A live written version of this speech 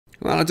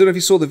Well, I don't know if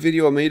you saw the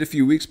video I made a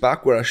few weeks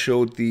back where I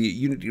showed the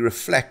Unity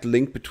Reflect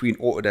link between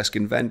Autodesk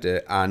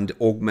Inventor and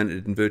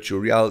augmented and virtual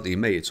reality.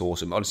 Mate, it's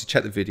awesome. Honestly,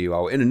 check the video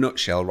out. In a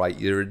nutshell, right,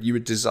 you're a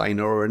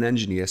designer or an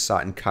engineer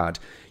sat in CAD.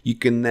 You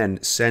can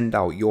then send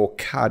out your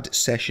CAD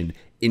session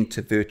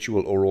into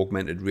virtual or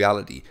augmented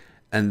reality,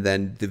 and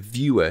then the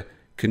viewer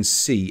can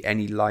see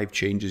any live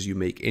changes you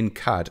make in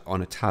CAD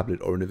on a tablet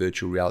or in a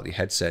virtual reality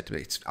headset.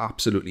 It's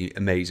absolutely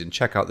amazing.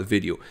 Check out the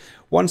video.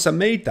 Once I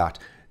made that,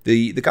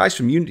 the guys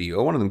from Unity,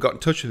 one of them got in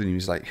touch with me and he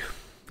was like,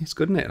 it's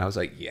good, isn't it? And I was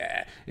like,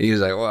 yeah. And he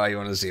was like, well, you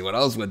want to see what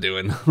else we're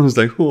doing? I was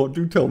like, oh,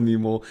 do tell me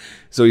more.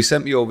 So he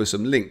sent me over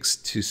some links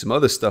to some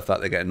other stuff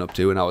that they're getting up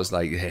to. And I was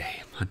like,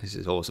 hey, man, this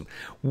is awesome.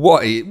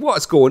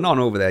 What's going on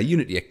over there?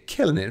 Unity are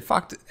killing it. In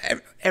fact,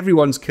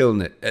 everyone's killing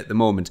it at the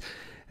moment.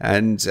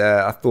 And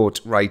I thought,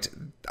 right,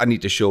 I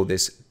need to show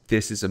this.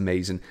 This is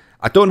amazing.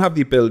 I don't have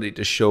the ability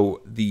to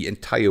show the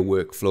entire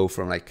workflow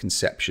from like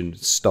conception,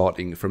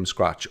 starting from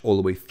scratch, all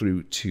the way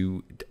through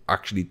to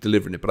actually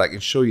delivering it, but I can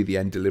show you the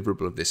end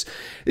deliverable of this.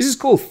 This is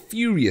called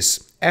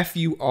Furioos,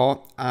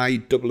 F-U-R-I-O-O-S.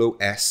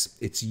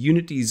 It's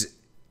Unity's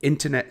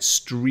internet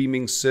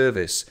streaming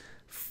service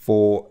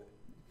for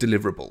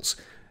deliverables.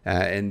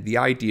 And the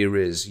idea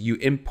is you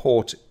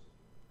import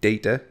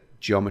data,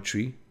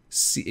 geometry,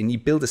 and you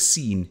build a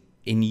scene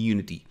in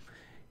Unity.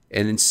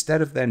 And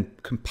instead of then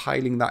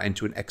compiling that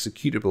into an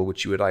executable,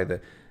 which you would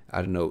either, I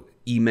don't know,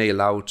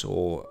 email out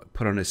or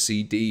put on a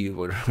CD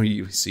or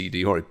a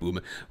CD or a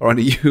boomer or on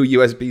a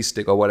USB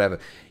stick or whatever,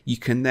 you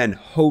can then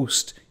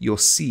host your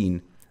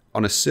scene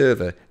on a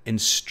server and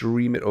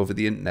stream it over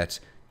the internet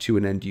to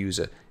an end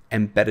user,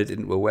 embedded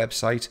into a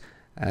website,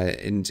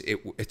 and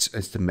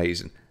it's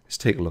amazing. Let's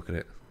take a look at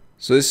it.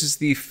 So this is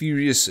the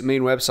Furioos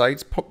main website.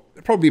 It's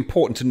probably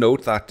important to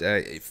note that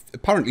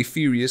apparently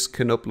Furioos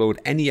can upload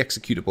any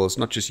executables,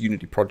 not just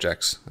Unity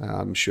projects.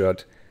 I'm sure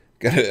I'd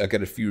get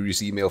a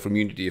Furioos email from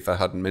Unity if I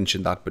hadn't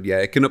mentioned that. But yeah,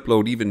 it can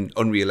upload even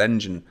Unreal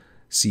Engine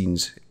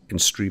scenes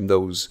and stream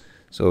those.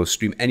 So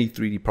stream any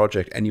 3D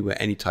project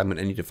anywhere, anytime, on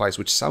any device,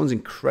 which sounds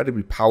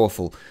incredibly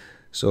powerful.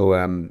 So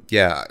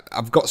yeah,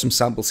 I've got some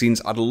sample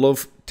scenes. I'd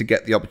love to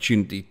get the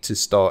opportunity to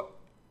start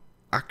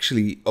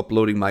actually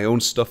uploading my own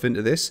stuff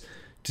into this,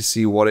 to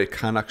see what it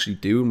can actually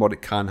do and what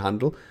it can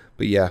handle.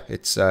 But yeah,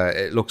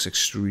 it looks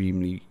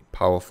extremely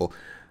powerful.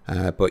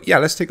 But yeah,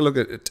 let's take a look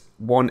at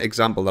one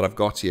example that I've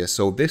got here.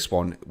 So this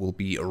one will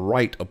be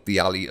right up the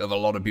alley of a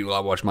lot of people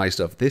that watch my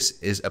stuff. This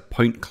is a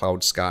point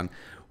cloud scan,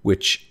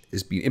 which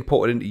is being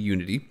imported into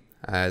Unity.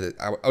 I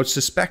would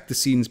suspect the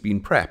scene's been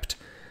prepped.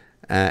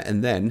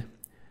 And then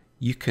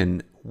you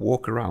can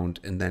walk around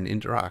and then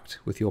interact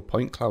with your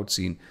point cloud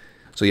scene.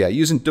 So yeah,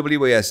 using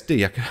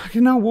WASD, I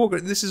can now walk.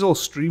 This is all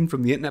streamed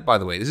from the internet, by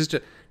the way. This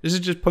is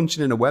just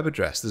punching in a web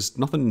address. There's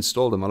nothing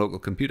installed on my local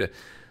computer,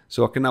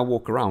 so I can now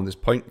walk around this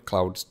point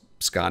cloud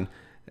scan.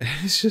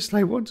 It's just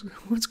like what's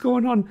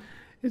going on?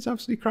 It's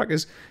absolutely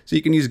crackers. So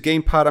you can use a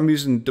gamepad. I'm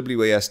using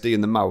WASD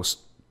and the mouse,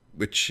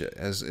 which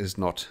is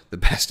not the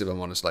best, if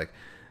I'm honest. Like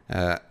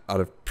I'd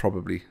have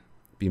probably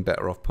been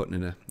better off putting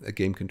in a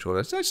game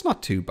controller. So it's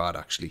not too bad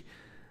actually.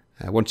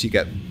 Once you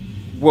get,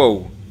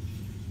 whoa.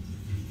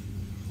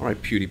 All right,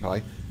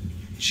 PewDiePie.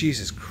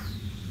 Jesus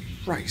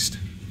Christ.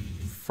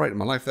 Frightened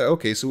my life there.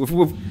 Okay, so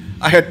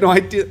I had no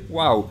idea.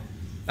 Wow.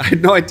 I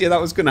had no idea that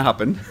was going to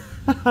happen.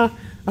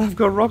 I've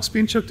got rocks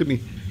being chucked at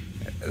me.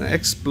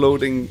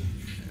 Exploding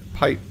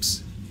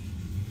pipes.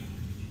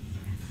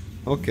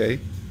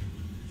 Okay.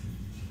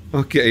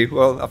 Okay,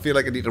 well, I feel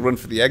like I need to run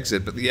for the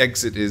exit, but the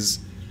exit is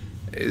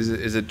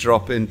a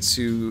drop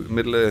into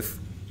Middle Earth.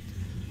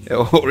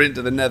 Or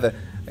into the Nether.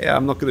 Yeah,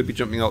 I'm not going to be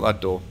jumping out that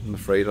door, I'm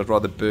afraid. I'd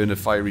rather burn a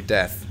fiery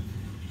death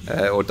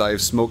or die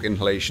of smoke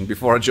inhalation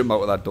before I jump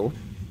out of that door.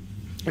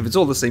 If it's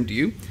all the same to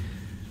you.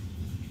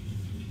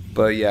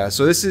 But yeah,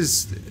 so this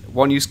is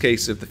one use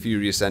case of the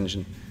Furioos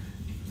engine.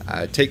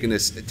 Taking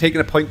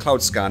a point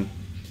cloud scan,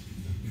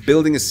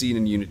 building a scene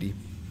in Unity,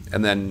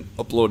 and then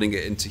uploading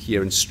it into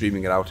here and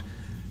streaming it out.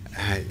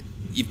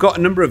 You've got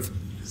a number of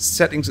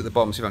settings at the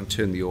bottom. See if I can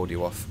turn the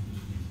audio off.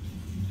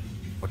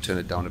 Or turn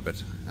it down a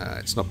bit.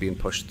 It's not being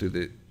pushed through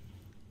the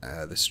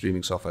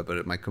streaming software, but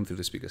it might come through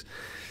the speakers.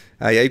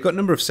 Yeah, you've got a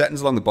number of settings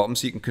along the bottom,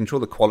 so you can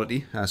control the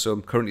quality. So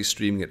I'm currently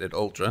streaming it at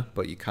ultra,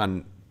 but you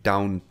can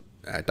downscale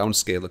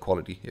the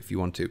quality if you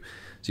want to. So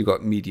you've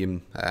got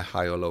medium,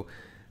 high or low.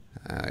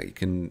 You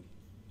can.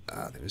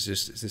 Is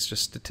this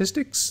just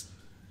statistics?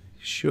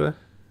 Sure.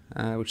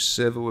 Which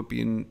server we're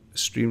being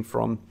streamed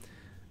from?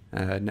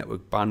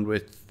 Network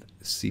bandwidth,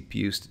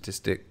 CPU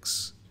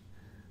statistics,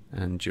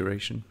 and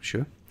duration.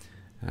 Sure.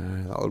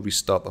 That'll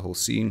restart the whole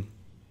scene.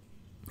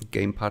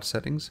 Gamepad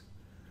settings.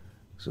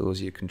 So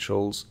those are your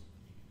controls.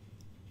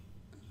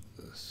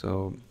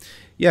 So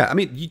yeah, I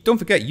mean, don't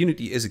forget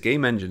Unity is a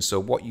game engine. So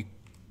what you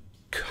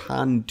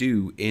can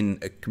do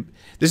in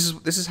this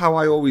is how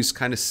I always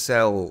kind of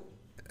sell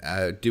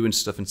doing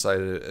stuff inside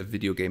a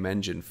video game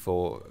engine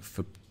for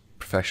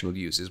professional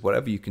use. Is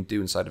whatever you can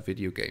do inside a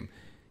video game,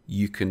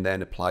 you can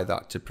then apply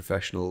that to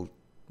professional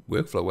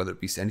workflow, whether it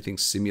be anything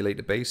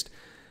simulator based.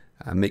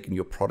 making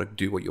your product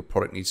do what your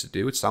product needs to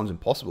do. It sounds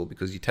impossible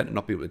because you tend to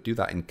not be able to do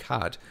that in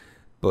CAD,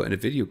 but in a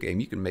video game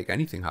you can make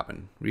anything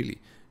happen, really,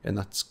 and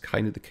that's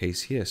kind of the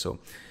case here. So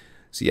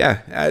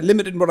yeah,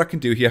 limited in what I can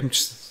do here. I'm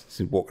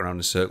just walking around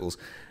in circles,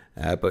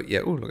 but yeah.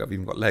 Oh, look, I've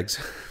even got legs.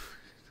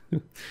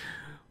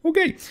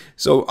 Okay,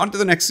 so on to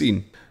the next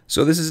scene.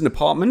 So this is an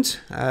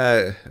apartment,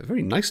 a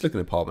very nice looking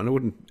apartment. I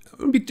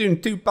wouldn't be doing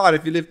too bad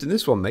if you lived in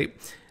this one, mate.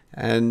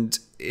 And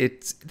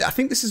I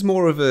think this is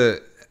more of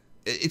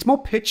it's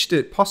more pitched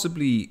at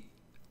possibly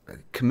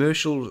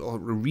commercial or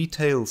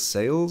retail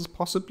sales,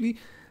 possibly.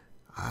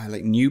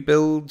 Like new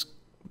build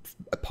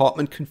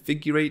apartment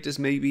configurators,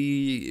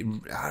 maybe.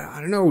 I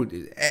don't know,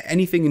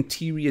 anything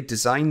interior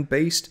design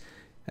based,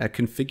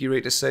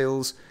 configurator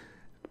sales,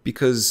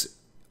 because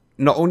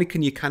not only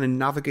can you kind of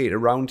navigate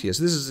around here.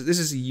 So this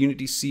is a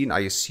Unity scene, I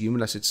assume,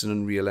 unless it's an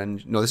Unreal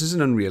Engine. No, this is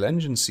an Unreal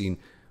Engine scene,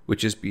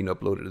 which has been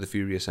uploaded to the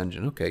Furioos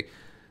engine. Okay,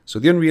 so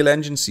the Unreal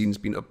Engine scene's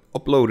been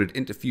uploaded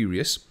into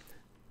Furioos,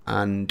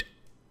 and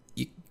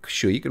you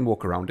can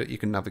walk around it, you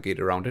can navigate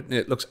around it, and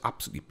it looks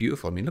absolutely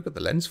beautiful. I mean, look at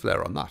the lens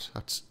flare on that.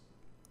 That's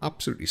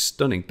absolutely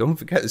stunning. Don't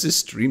forget, this is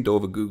streamed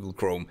over Google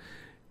Chrome.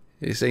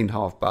 This ain't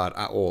half bad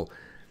at all.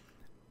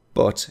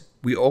 But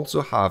we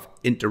also have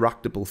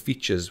interactable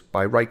features.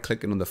 By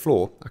right-clicking on the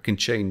floor, I can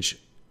change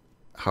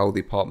how the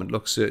apartment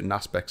looks, certain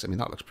aspects. I mean,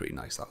 that looks pretty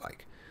nice, that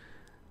like.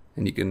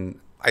 And you can,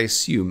 I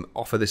assume,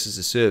 offer this as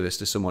a service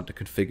to someone to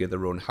configure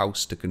their own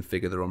house, to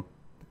configure their own,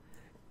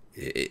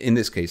 in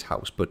this case,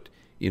 house, but,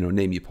 you know,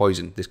 name your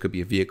poison. This could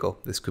be a vehicle.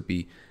 This could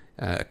be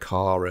a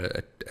car,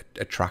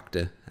 a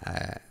tractor,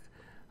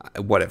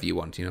 whatever you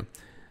want, you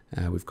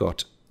know. We've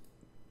got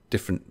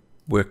different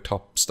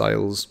worktop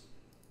styles.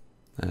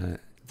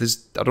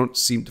 I don't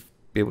seem to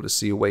be able to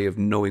see a way of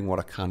knowing what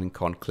I can and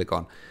can't click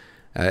on.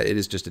 It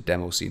is just a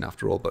demo scene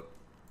after all, but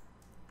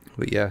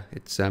yeah,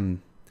 it's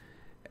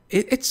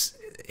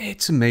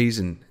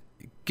amazing.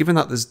 Given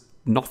that there's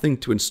nothing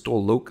to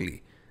install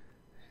locally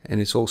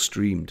and it's all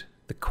streamed,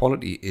 the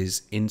quality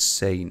is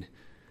insane.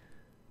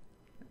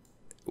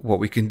 What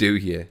we can do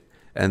here,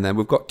 and then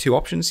we've got two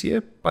options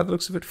here by the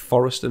looks of it: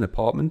 forest and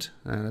apartment.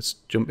 Let's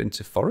jump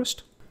into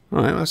forest.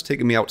 All right, that's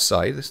taking me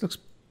outside. This looks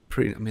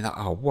pretty. I mean,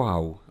 oh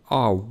wow.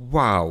 Oh,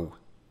 wow.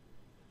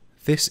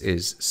 This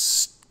is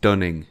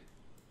stunning.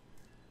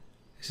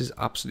 This is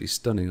absolutely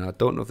stunning. I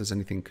don't know if there's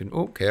anything...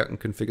 Okay, I can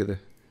configure the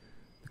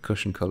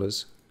cushion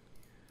colors.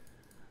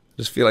 I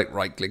just feel like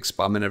right-click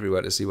spamming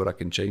everywhere to see what I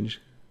can change.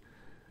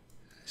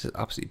 This is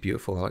absolutely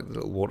beautiful. I like the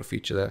little water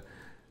feature there.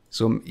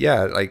 So,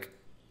 yeah, like...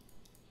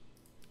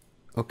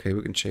 Okay,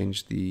 we can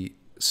change the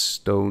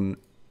stone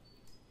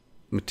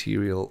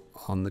material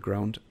on the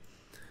ground.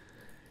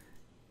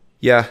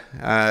 Yeah,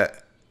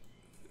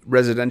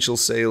 residential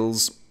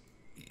sales,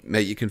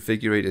 mate, you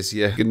configure it as,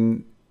 yeah.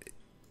 Can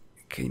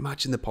you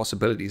imagine the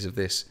possibilities of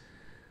this?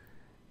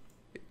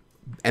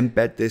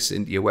 Embed this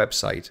into your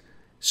website,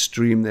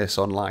 stream this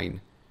online,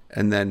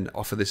 and then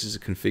offer this as a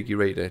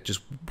configurator.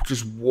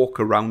 Just walk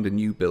around a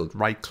new build,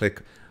 right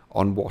click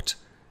on what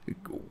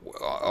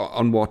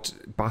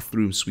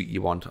bathroom suite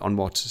you want, on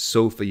what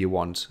sofa you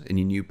want in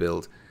your new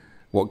build,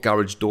 what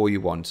garage door you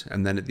want,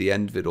 and then at the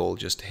end of it all,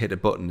 just hit a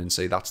button and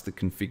say that's the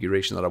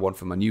configuration that I want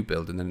for my new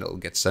build, and then it'll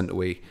get sent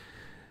away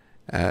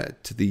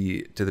to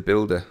the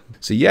builder.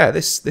 So yeah,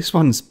 this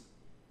one's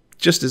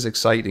just as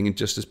exciting and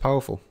just as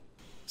powerful.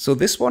 So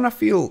this one I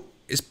feel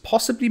is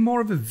possibly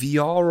more of a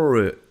VR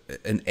or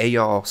an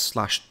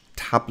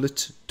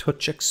AR/tablet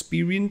touch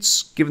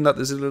experience, given that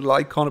there's a little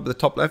icon up at the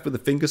top left with a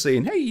finger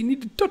saying, hey, you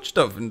need to touch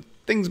stuff and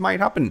things might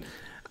happen.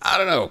 I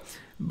don't know.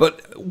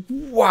 But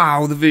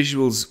wow, the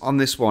visuals on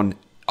this one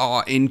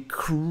are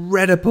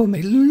incredible,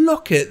 mate.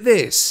 Look at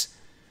this.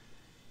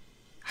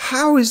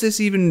 How is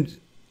this even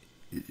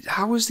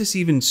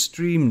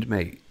streamed,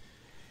 mate?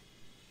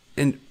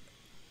 And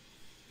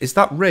is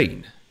that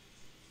rain?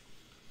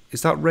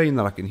 Is that rain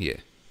that I can hear?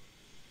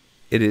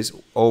 It is.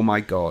 Oh my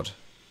God.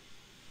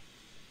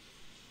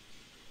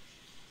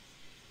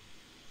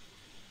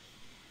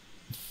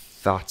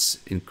 That's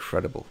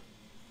incredible.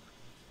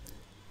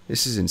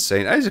 This is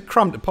insane. It's a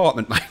cramped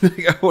apartment,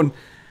 man.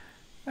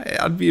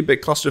 I'd be a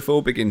bit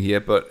claustrophobic in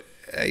here, but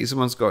hey,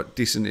 someone's got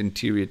decent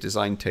interior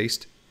design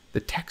taste.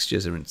 The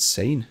textures are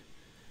insane.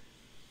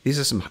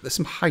 There's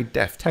some high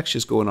def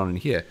textures going on in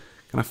here.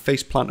 Can I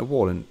face plant a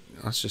wall? And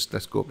let's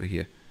go up to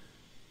here.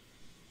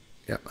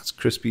 Yeah, that's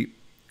crispy.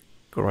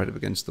 Go right up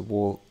against the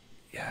wall.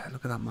 Yeah,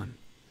 look at that, man.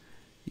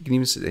 You can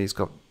even see he's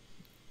got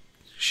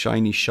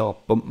shiny,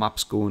 sharp bump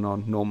maps going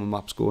on, normal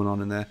maps going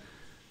on in there.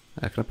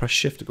 Can I press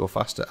shift to go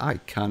faster? I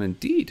can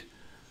indeed.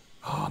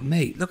 Oh,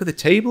 mate, look at the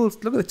table.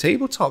 Look at the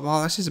tabletop.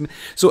 Oh, this is amazing.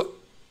 So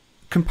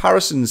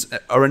comparisons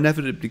are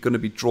inevitably going to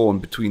be drawn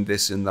between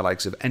this and the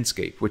likes of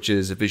Enscape, which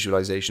is a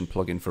visualization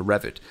plugin for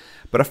Revit.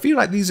 But I feel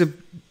like these are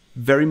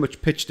very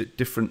much pitched at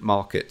different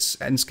markets.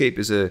 Enscape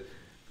is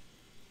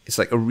it's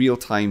like a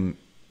real-time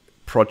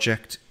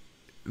project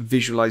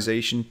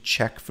visualization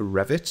check for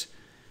Revit,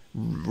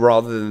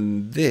 rather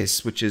than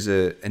this, which is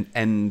an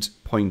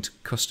end-point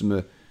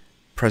customer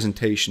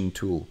presentation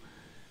tool.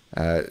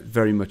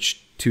 Very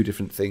much two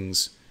different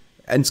things.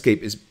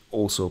 Enscape is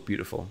also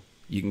beautiful.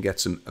 You can get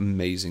some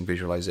amazing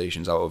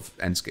visualizations out of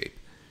Enscape,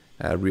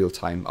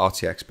 real-time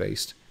RTX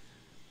based,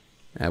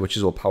 which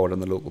is all powered on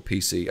the local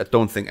PC. I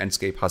don't think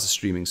Enscape has a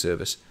streaming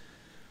service.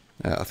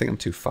 I think I'm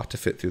too fat to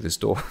fit through this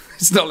door.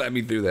 It's not letting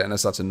me through there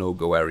unless that's a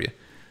no-go area.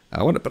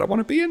 But I want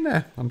to be in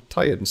there. I'm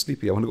tired and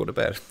sleepy. I want to go to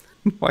bed.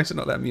 Why is it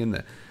not letting me in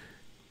there?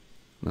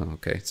 Oh,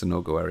 okay, it's a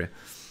no-go area.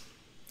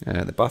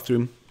 The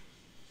bathroom,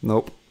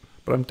 nope.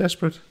 But I'm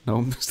desperate. No,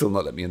 I'm still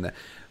not letting me in there.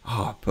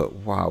 Oh, but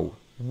wow,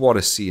 what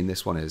a scene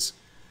this one is.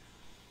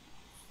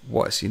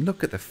 What a scene.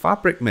 Look at the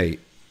fabric, mate.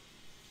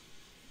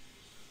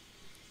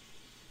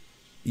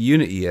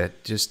 Unity here,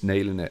 just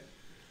nailing it.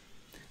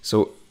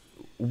 So,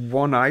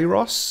 One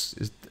Iros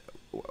is...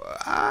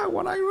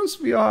 One Iros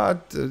VR.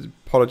 I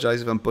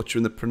apologize if I'm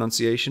butchering the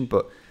pronunciation,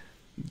 but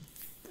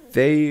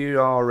they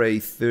are a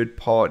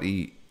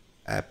third-party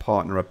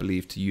partner, I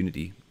believe, to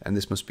Unity. And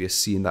this must be a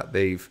scene that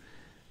they've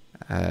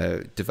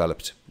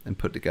developed and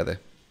put together.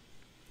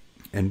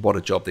 And what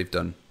a job they've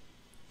done.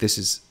 This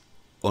is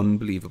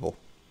unbelievable.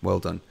 Well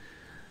done.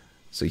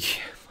 So yeah,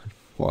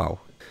 wow. All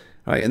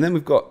right, and then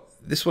we've got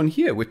this one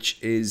here,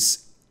 which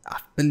is,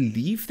 I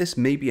believe this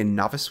may be a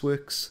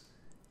Navisworks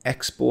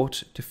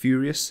export to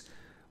Furioos,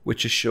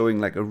 which is showing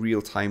like a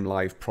real-time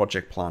live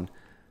project plan.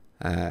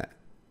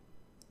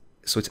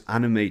 So it's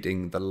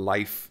animating the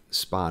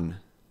lifespan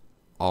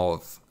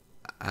of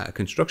a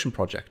construction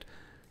project.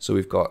 So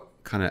we've got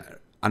kind of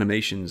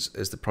animations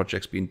as the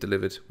project's being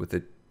delivered with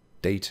a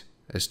date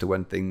as to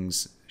when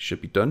things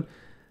should be done.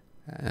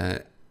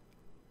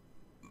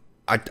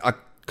 I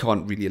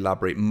can't really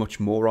elaborate much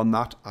more on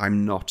that.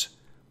 I'm not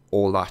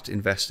all that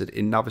invested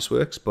in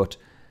Navisworks, but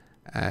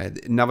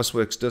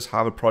Navisworks does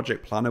have a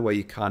project planner where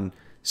you can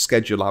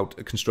schedule out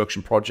a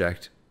construction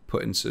project,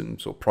 put in some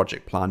sort of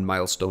project plan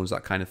milestones,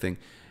 that kind of thing.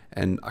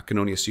 And I can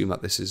only assume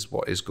that this is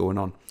what is going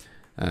on.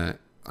 I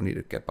need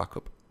to get back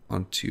up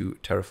onto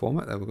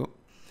Terraformer. There we go.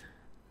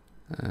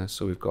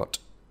 So we've got,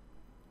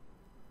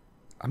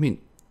 I mean,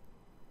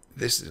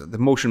 the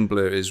motion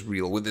blur is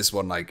real with this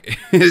one. Like,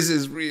 this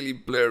is really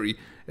blurry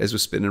as we're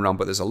spinning around,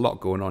 but there's a lot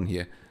going on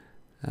here.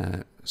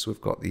 So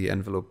we've got the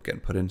envelope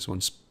getting put in.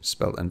 Someone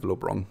spelled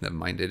envelope wrong. Never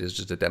mind, it is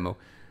just a demo.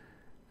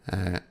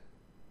 But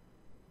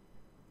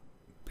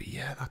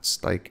yeah,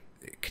 that's like,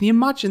 can you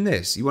imagine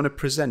this? You want to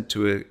present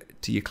to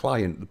your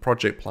client the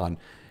project plan,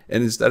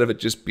 and instead of it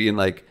just being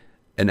like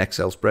an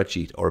Excel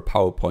spreadsheet or a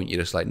PowerPoint, you're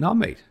just like, nah,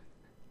 mate,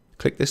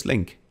 click this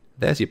link.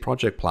 There's your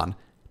project plan.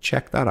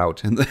 Check that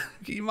out. And can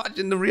you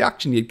imagine the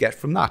reaction you'd get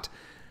from that?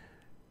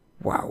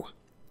 Wow.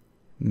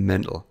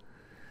 Mental.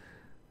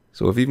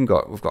 So we've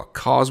got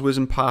cars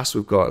whizzing past,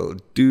 we've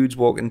got dudes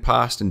walking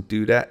past and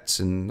dudettes,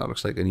 and that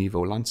looks like an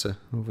Evo Lancer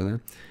over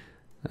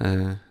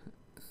there.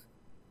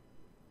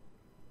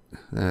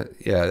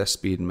 Yeah, they're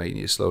speeding, mate. You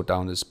need to slow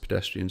down, there's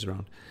pedestrians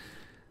around.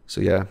 So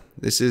yeah,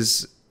 this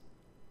is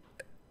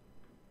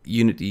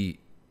Unity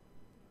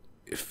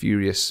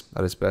Furioos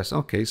at its best.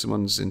 Okay,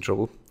 someone's in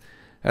trouble.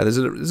 There's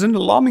an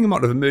alarming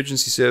amount of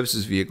emergency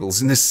services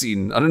vehicles in this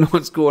scene. I don't know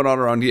what's going on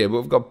around here,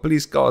 but we've got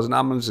police cars and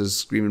ambulances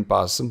screaming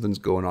past. Something's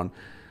going on.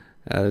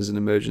 There's an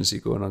emergency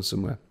going on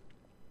somewhere.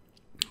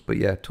 But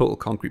yeah, total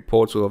concrete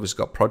ports. We've obviously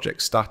got project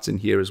stats in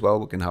here as well.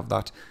 We can have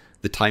that.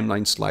 The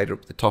timeline slider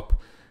up the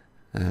top.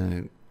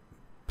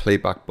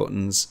 Playback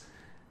buttons.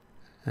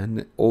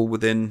 And all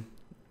within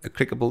a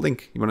clickable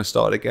link. You want to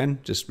start again?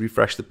 Just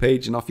refresh the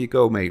page and off you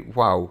go, mate.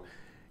 Wow.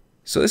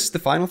 So this is the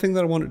final thing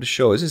that I wanted to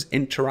show. This is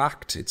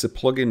Interact. It's a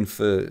plugin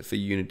for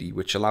Unity,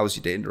 which allows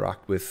you to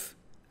interact with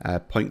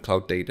point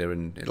cloud data,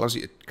 and it allows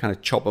you to kind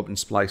of chop up and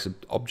splice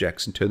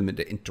objects and turn them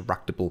into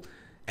interactable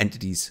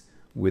entities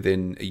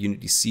within a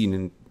Unity scene,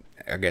 and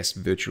I guess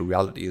virtual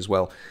reality as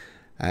well.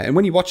 And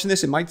when you're watching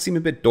this, it might seem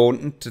a bit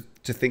daunting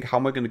to think, how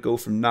am I going to go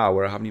from now,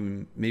 where I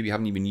haven't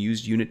even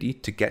used Unity,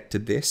 to get to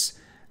this.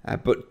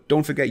 But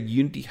don't forget,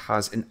 Unity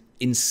has an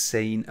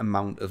insane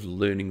amount of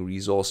learning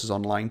resources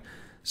online.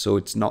 So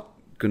it's not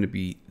going to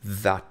be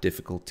that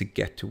difficult to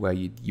get to where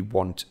you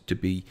want to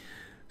be.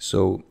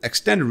 So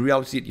extended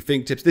reality at your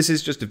fingertips. This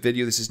is just a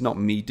video. This is not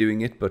me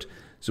doing it. But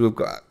so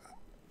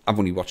I've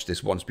only watched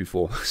this once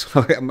before.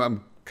 So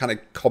I'm kind of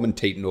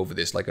commentating over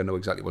this like I know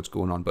exactly what's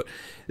going on. But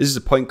this is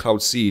a point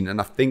cloud scene. And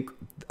I think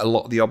a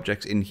lot of the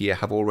objects in here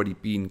have already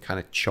been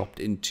kind of chopped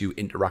into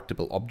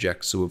interactable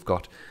objects. So we've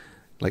got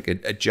like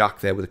a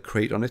jack there with a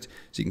crate on it.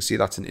 So you can see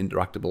that's an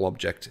interactable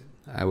object.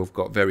 We've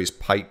got various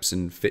pipes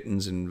and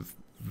fittings and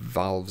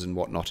valves and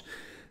whatnot,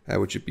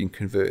 which have been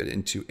converted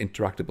into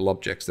interactable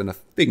objects. Then I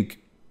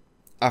think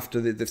after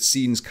the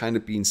scene's kind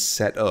of been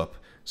set up,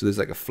 so there's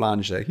like a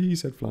flange there. He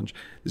said flange.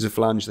 There's a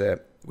flange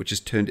there, which is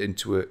turned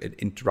into an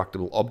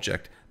interactable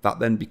object. That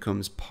then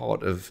becomes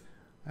part of,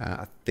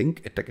 I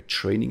think, it's like a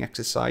training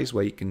exercise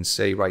where you can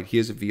say, right,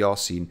 here's a VR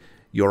scene.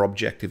 Your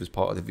objective as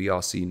part of the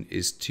VR scene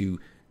is to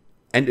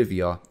enter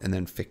VR and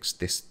then fix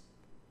this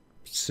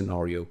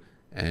scenario.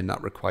 And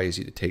that requires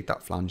you to take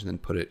that flange and then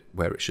put it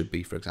where it should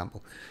be, for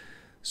example.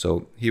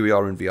 So here we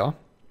are in VR.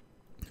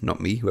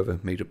 Not me, whoever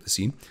made up the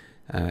scene.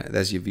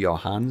 There's your VR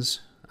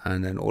hands,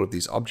 and then all of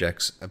these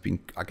objects have been,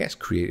 I guess,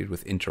 created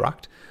with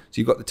Interact. So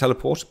you've got the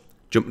teleport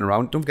jumping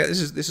around. Don't forget,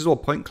 this is all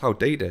point cloud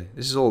data.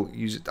 This is all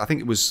used. I think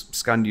it was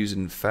scanned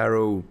using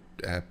Furioos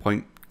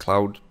point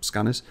cloud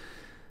scanners.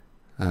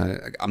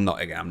 I'm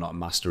not a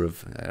master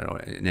of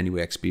in any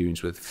way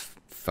experienced with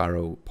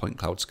Furioos point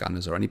cloud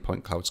scanners or any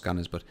point cloud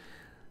scanners, but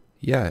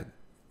yeah,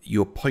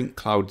 your point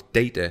cloud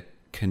data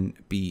can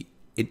be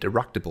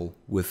interactable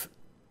with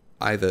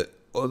either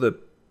other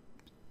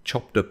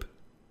chopped up,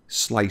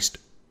 sliced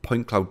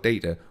point cloud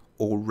data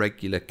or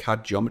regular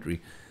CAD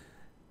geometry.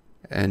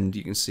 And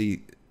you can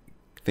see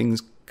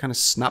things kind of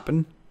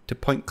snapping to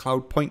point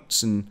cloud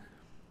points. And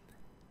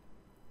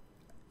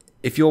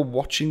if you're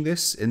watching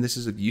this and this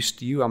is of use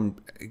to you,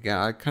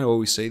 I kind of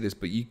always say this,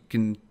 but you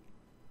can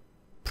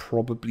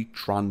probably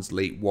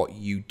translate what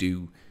you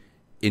do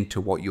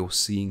into what you're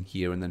seeing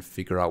here and then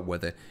figure out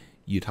whether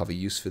you'd have a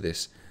use for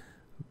this.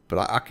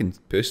 But I can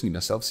personally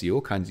myself see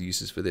all kinds of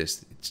uses for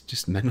this. It's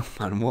just mental,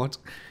 man. What?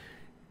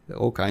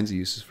 All kinds of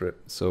uses for it.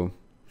 So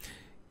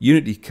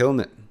Unity killing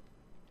it.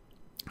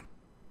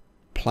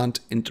 Plant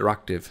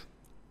interactive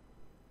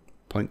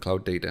point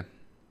cloud data.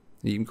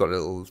 You even got a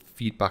little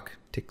feedback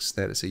ticks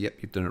there to say, yep,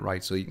 you've done it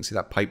right. So you can see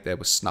that pipe there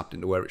was snapped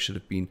into where it should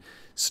have been.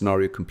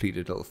 Scenario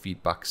completed, little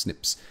feedback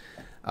snips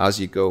as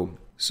you go.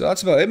 So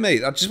that's about it,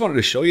 mate. I just wanted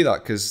to show you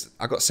that because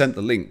I got sent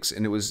the links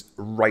and it was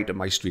right up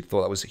my street.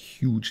 Thought that was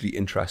hugely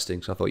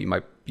interesting. So I thought you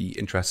might be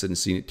interested in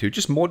seeing it too.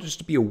 Just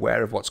to be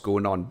aware of what's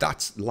going on.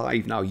 That's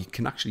live now. You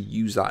can actually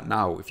use that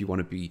now if you want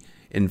to be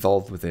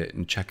involved with it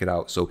and check it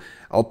out. So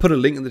I'll put a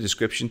link in the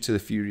description to the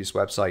Furioos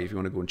website if you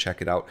want to go and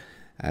check it out.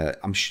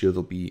 I'm sure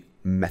there'll be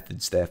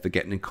methods there for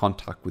getting in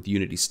contact with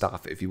Unity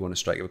staff if you want to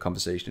strike up a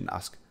conversation and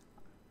ask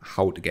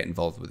how to get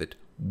involved with it.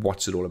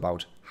 What's it all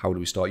about? How do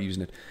we start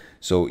using it?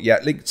 So yeah,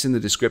 links in the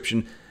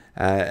description.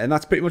 And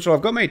that's pretty much all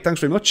I've got, mate. Thanks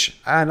very much.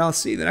 And I'll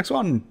see you in the next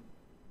one.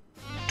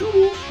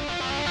 Toodaloo.